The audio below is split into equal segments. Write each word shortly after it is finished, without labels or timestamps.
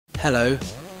Hello,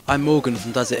 I'm Morgan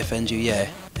from Does It Offend You Yeah,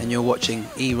 and you're watching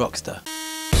E-Rockster.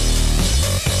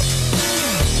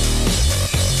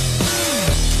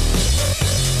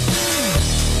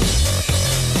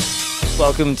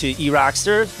 Welcome to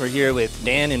E-Rockster. We're here with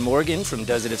Dan and Morgan from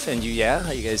Does It Offend You Yeah.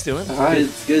 How you guys doing? Hi,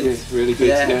 it's good. It's really good.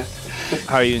 Yeah.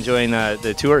 How are you enjoying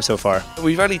the tour so far?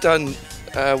 We've only done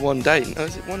one date. Oh,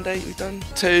 is it one date we've done?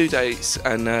 2 dates,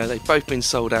 and they've both been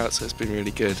sold out, so it's been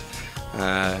really good.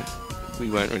 We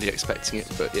weren't really expecting it,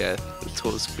 but yeah, the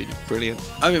tour's been brilliant.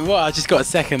 I mean, well, I just got to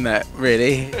second that,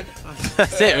 really.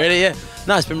 That's it, really, yeah.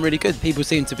 No, it's been really good. People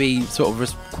seem to be sort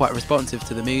of quite responsive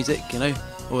to the music, you know,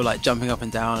 or like jumping up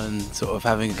and down and sort of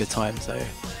having a good time, so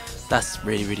that's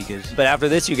really, really good. But after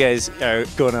this, you guys are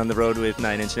going on the road with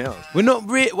 9 Inch Nails. We're not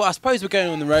really, well, I suppose we're going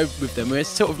on the road with them. We're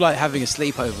sort of like having a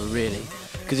sleepover, really,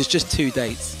 because it's just 2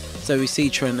 dates. So we see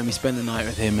Trent and we spend the night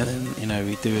with him, and then, you know,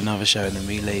 we do another show and then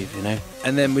we leave, you know.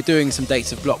 And then we're doing some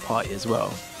dates of Block Party as well,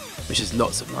 which is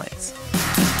lots of nights.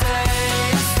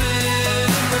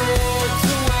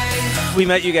 We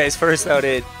met you guys first out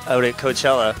at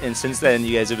Coachella, and since then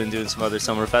you guys have been doing some other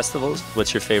summer festivals.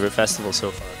 What's your favorite festival so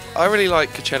far? I really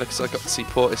like Coachella because I got to see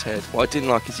Portishead. What I didn't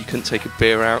like is you couldn't take a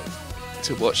beer out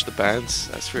to watch the bands.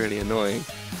 That's really annoying.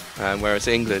 Whereas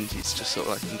England, it's just sort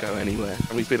of like you can go anywhere.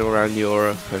 And we've been all around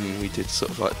Europe, and we did sort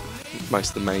of like most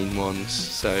of the main ones.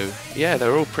 So yeah,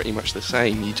 they're all pretty much the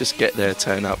same. You just get there,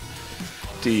 turn up,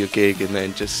 do your gig, and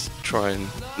then just try and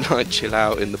like chill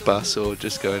out in the bus, or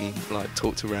just go and like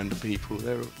talk to random people.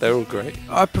 They're all great.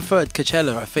 I preferred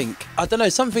Coachella, I think. I don't know,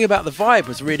 something about the vibe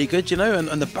was really good, you know,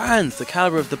 and the bands, the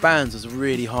calibre of the bands was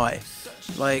really high.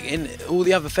 Like in all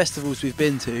the other festivals we've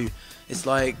been to, it's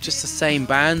like just the same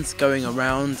bands going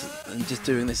around and just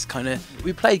doing this kind of...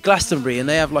 We played Glastonbury and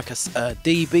they have like a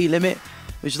dB limit,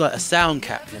 which is like a sound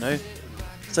cap, you know?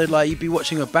 So like you'd be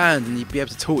watching a band and you'd be able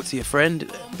to talk to your friend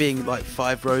being like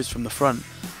 5 rows from the front.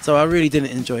 So I really didn't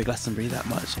enjoy Glastonbury that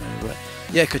much, you know, but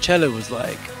yeah, Coachella was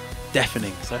like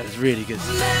deafening, so it was really good.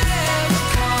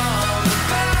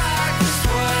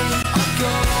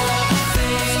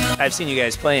 I've seen you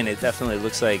guys play, and it definitely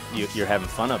looks like you're having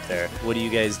fun up there. What do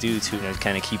you guys do to, you know,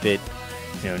 kind of keep it,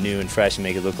 you know, new and fresh and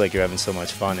make it look like you're having so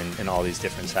much fun in all these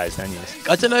different size venues?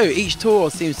 I don't know, each tour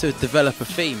seems to develop a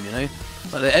theme, you know?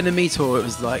 Like the Enemy tour, it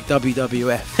was like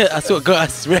WWF. That's what got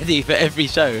us ready for every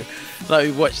show. Like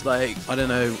we watched like, I don't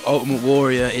know, Ultimate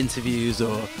Warrior interviews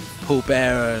or Paul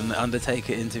Bearer and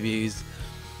Undertaker interviews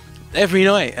every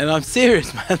night, and I'm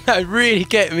serious, man. That really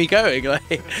kept me going.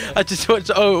 Like I just watched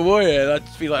Ultimate Warrior and I'd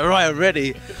just be like, right, I'm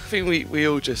ready. I think we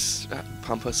all just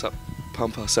pump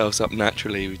ourselves up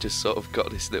naturally. We just sort of got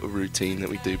this little routine that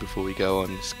we do before we go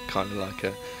on. It's kind of like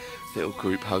a little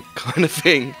group hug kind of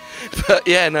thing. But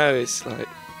yeah, no, it's like,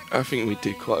 I think we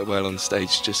do quite well on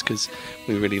stage just because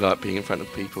we really like being in front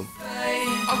of people.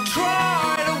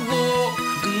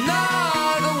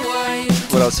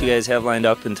 What else do you guys have lined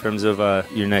up in terms of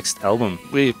your next album?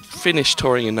 We finished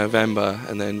touring in November,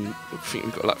 and then I think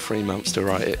we've got like 3 months to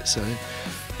write it. So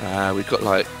we've got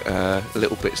like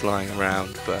little bits lying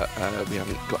around, but we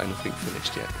haven't got anything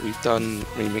finished yet. We've done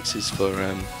remixes for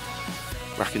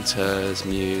Raconteurs,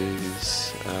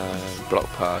 Muse, Block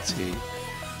Party.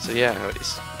 So yeah,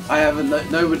 it's... I haven't.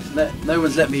 No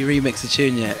one's let me remix a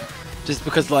tune yet, just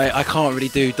because like I can't really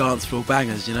do dance floor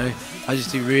bangers, you know. I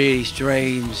just do really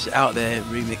strange, out there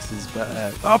remixes, but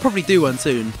I'll probably do one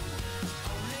soon,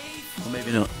 or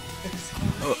maybe not.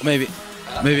 Or maybe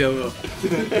I will.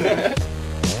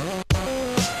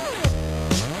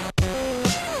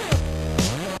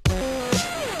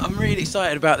 I'm really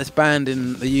excited about this band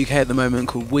in the UK at the moment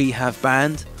called We Have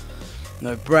Band.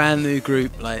 No, brand new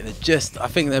group. Like I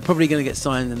think they're probably going to get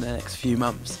signed in the next few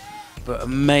months. But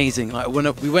amazing. Like when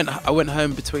I went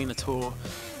home between a tour.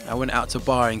 I went out to a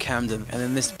bar in Camden, and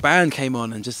then this band came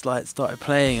on and just like started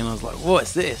playing, and I was like,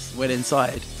 "What's this?" Went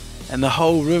inside, and the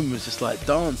whole room was just like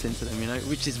dancing to them, you know,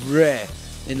 which is rare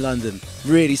in London.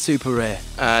 Really super rare.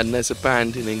 And there's a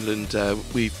band in England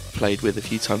we've played with a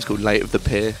few times called Late of the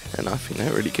Pier, and I think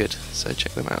they're really good, so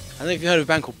check them out. I don't know if you heard of a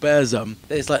band called Bearzum.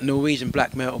 It's like a Norwegian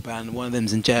black metal band, and one of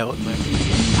them's in jail at the moment.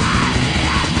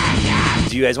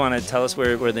 Do you guys want to tell us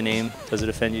where the name Does It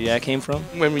Offend You Yeah came from?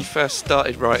 When we first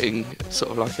started writing sort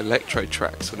of like electro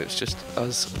tracks, when it was just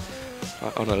us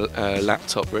on a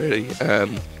laptop really,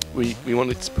 we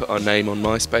wanted to put our name on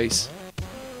MySpace,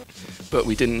 but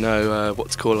we didn't know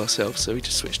what to call ourselves, so we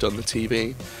just switched on the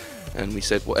TV and we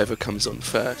said whatever comes on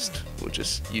first we'll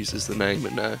just use as the name,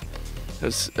 and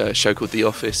There's a show called The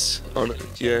Office on it.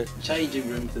 Yeah. Changing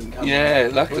rooms and come Yeah,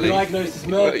 luckily. Diagnosis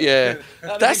Murder. Yeah.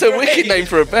 That's a wicked name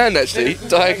for a band, actually.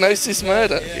 Diagnosis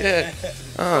Murder. Yeah.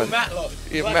 Oh. Matlock.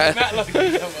 Yeah, Matlock.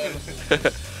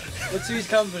 What's whose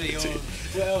company or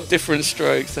what else? Different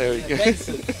Strokes, there we go.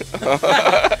 Benson.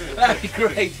 That'd be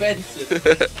great,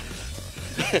 Benson.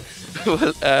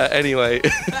 Well, anyway.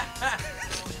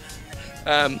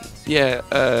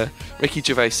 Ricky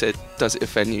Gervais said, does it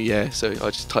offend you? Yeah, so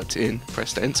I just typed it in,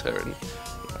 pressed enter, and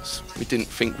we didn't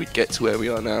think we'd get to where we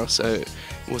are now, so it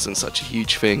wasn't such a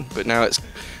huge thing. But now it's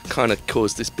kind of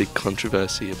caused this big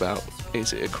controversy about,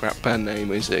 is it a crap band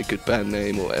name, is it a good band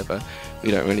name, or whatever. We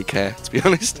don't really care, to be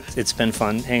honest. It's been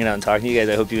fun hanging out and talking to you guys.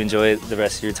 I hope you enjoy the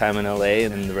rest of your time in LA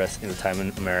and the rest of your time in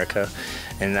America.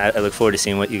 And I look forward to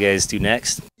seeing what you guys do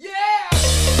next.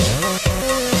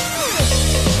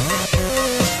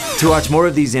 To watch more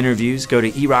of these interviews, go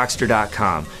to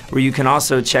erockster.com, where you can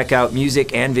also check out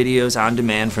music and videos on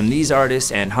demand from these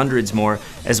artists and hundreds more,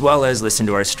 as well as listen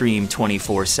to our stream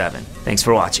 24/7. Thanks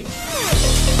for watching.